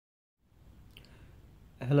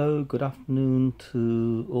Hello, good afternoon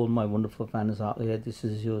to all my wonderful fans out there. This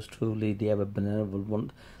is yours truly, the ever benevolent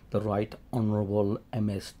one, the Right Honourable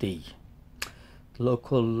MSD,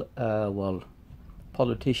 local,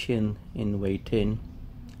 politician in waiting,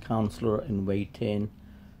 councillor in waiting,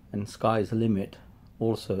 and sky's the limit,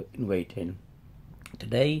 also in waiting.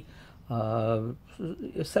 Today,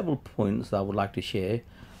 several points I would like to share.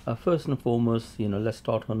 First and foremost, let's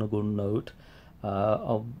start on a good note.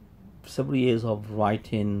 Of several years of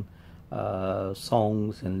writing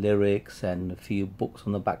songs and lyrics and a few books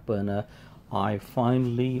on the back burner, I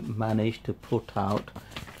finally managed to put out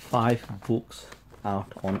 5 books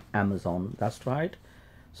out on Amazon. That's right.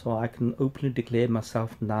 So I can openly declare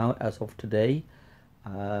myself now, as of today,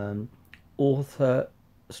 author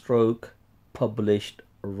stroke published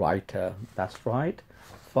writer. That's right.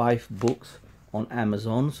 5 books on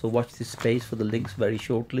Amazon. So watch this space for the links very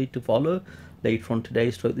shortly to follow later on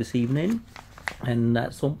today, stroke this evening, and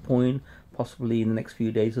at some point, possibly in the next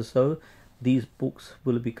few days or so, these books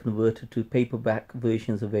will be converted to paperback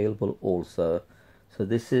versions available also. So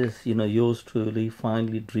this is, yours truly,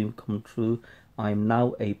 finally dream come true. I'm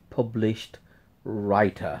now a published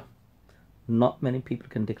writer. Not many people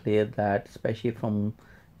can declare that, especially from,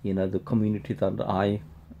 the community that I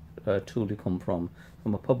truly come from.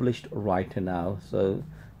 I'm a published writer now, so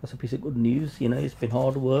that's a piece of good news. It's been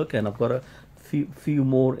hard work, and I've got a few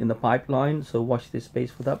more in the pipeline, so watch this space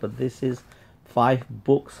for that. But this is 5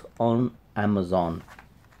 books on Amazon.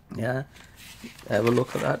 Yeah, have a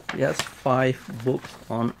look at that. Yes, 5 books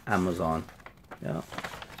on Amazon. Yeah,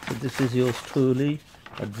 so this is yours truly,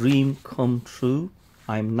 a dream come true.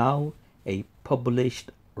 I'm now a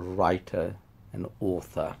published writer and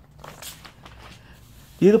author.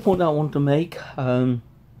 The other point I want to make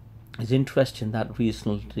is interesting that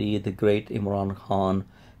recently the great Rt Hon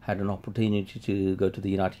had an opportunity to go to the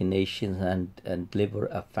United Nations and deliver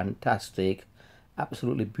a fantastic,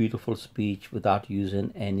 absolutely beautiful speech without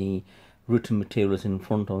using any written materials in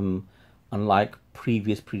front of him, unlike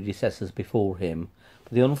previous predecessors before him.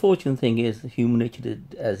 But the unfortunate thing is, human nature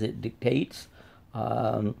as it dictates,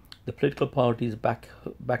 the political parties back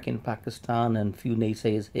in Pakistan and few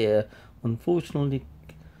naysayers here, unfortunately,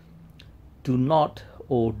 do not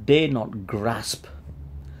or dare not grasp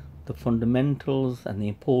the fundamentals and the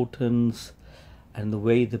importance and the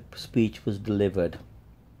way the speech was delivered,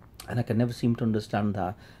 and I can never seem to understand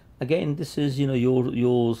that. Again, this is your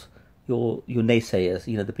naysayers,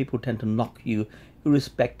 the people who tend to knock you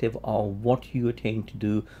irrespective of what you attain to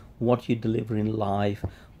do, what you deliver in life,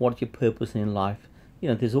 what your purpose in life.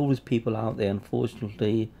 There's always people out there,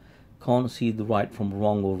 unfortunately, can't see the right from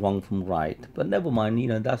wrong or wrong from right. But never mind,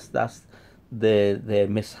 that's their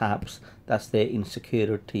mishaps, that's their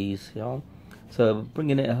insecurities. So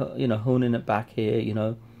bringing it, honing it back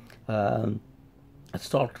here. I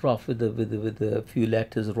started off with a few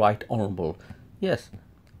letters. Right Honourable. Yes,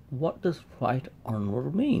 what does Right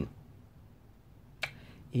Honourable mean?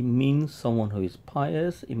 It means someone who is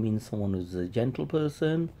pious. It means someone who's a gentle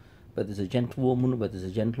person, whether it's a gentlewoman, whether it's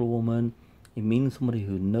a gentlewoman. It means somebody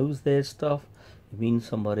who knows their stuff. It means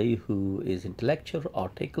somebody who is intellectual,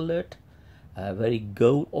 articulate, very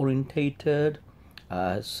goal-orientated,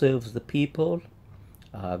 serves the people,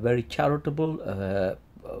 very charitable,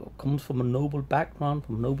 comes from a noble background,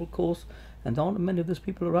 from a noble course, and there aren't many of those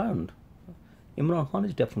people around. Rt Hon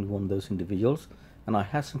is definitely one of those individuals, and I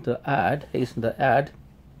hasten to add,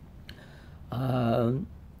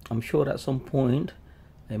 I'm sure at some point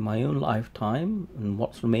in my own lifetime, and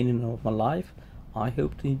what's remaining of my life, I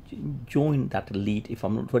hope to join that elite if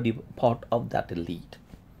I'm not already part of that elite.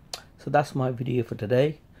 So that's my video for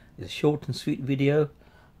today. It's a short and sweet video,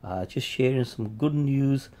 just sharing some good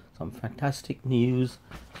news, some fantastic news.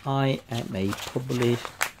 I am a published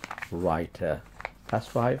writer.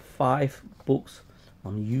 That's right, 5 books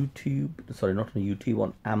on YouTube, sorry, not on YouTube,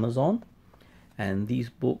 on Amazon. And these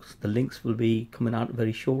books, the links will be coming out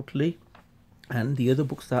very shortly. And the other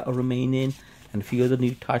books that are remaining, and a few other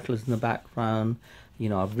new titles in the background.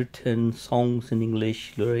 I've written songs in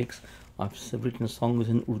English, lyrics. I've written songs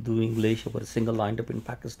in Urdu, English. I've got a single lined up in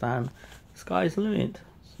Pakistan. The sky's the limit.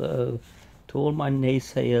 So, to all my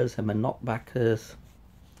naysayers and my knockbackers,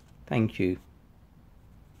 thank you.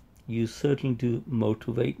 You certainly do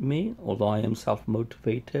motivate me, although I am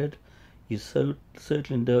self-motivated. You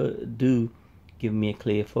certainly do give me a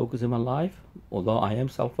clear focus in my life, although I am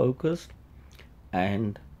self-focused.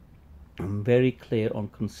 And I'm very clear on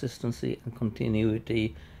consistency and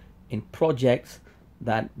continuity in projects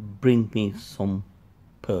that bring me some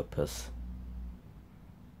purpose.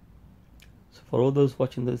 So for all those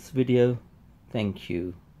watching this video, thank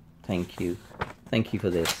you for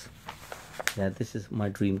this. Yeah, this is my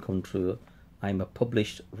dream come true. I'm a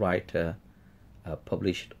published writer, a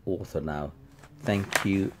published author now. Thank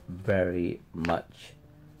you very much,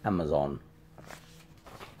 Amazon.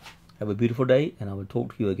 Have a beautiful day, and I will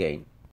talk to you again.